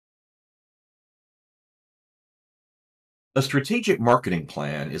A strategic marketing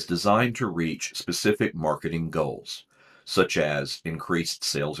plan is designed to reach specific marketing goals, such as increased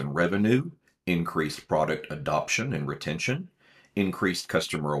sales and revenue, increased product adoption and retention, increased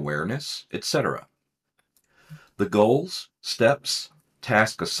customer awareness, etc. The goals, steps,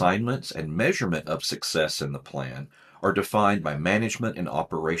 task assignments, and measurement of success in the plan are defined by management and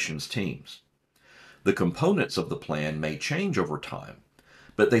operations teams. The components of the plan may change over time,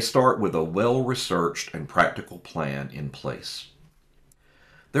 but they start with a well-researched and practical plan in place.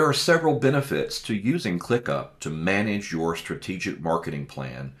 There are several benefits to using ClickUp to manage your strategic marketing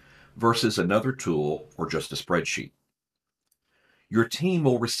plan versus another tool or just a spreadsheet. Your team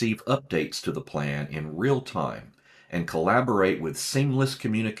will receive updates to the plan in real time and collaborate with seamless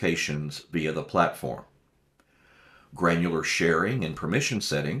communications via the platform. Granular sharing and permission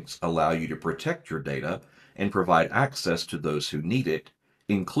settings allow you to protect your data and provide access to those who need it,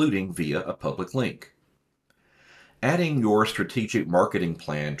 including via a public link. Adding your strategic marketing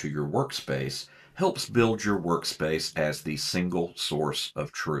plan to your workspace helps build your workspace as the single source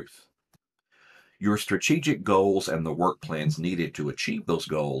of truth. Your strategic goals and the work plans needed to achieve those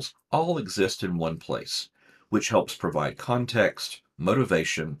goals all exist in one place, which helps provide context,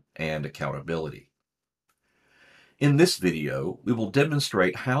 motivation, and accountability. In this video, we will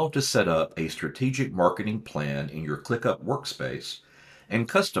demonstrate how to set up a strategic marketing plan in your ClickUp workspace and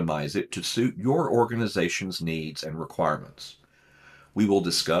customize it to suit your organization's needs and requirements. We will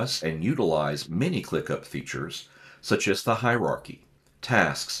discuss and utilize many ClickUp features, such as the hierarchy,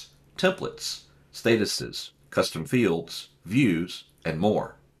 tasks, templates, statuses, custom fields, views, and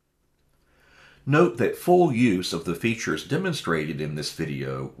more. Note that full use of the features demonstrated in this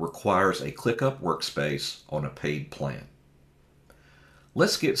video requires a ClickUp workspace on a paid plan.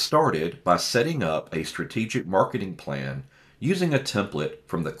 Let's get started by setting up a strategic marketing plan using a template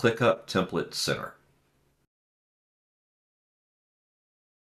from the ClickUp Template Center.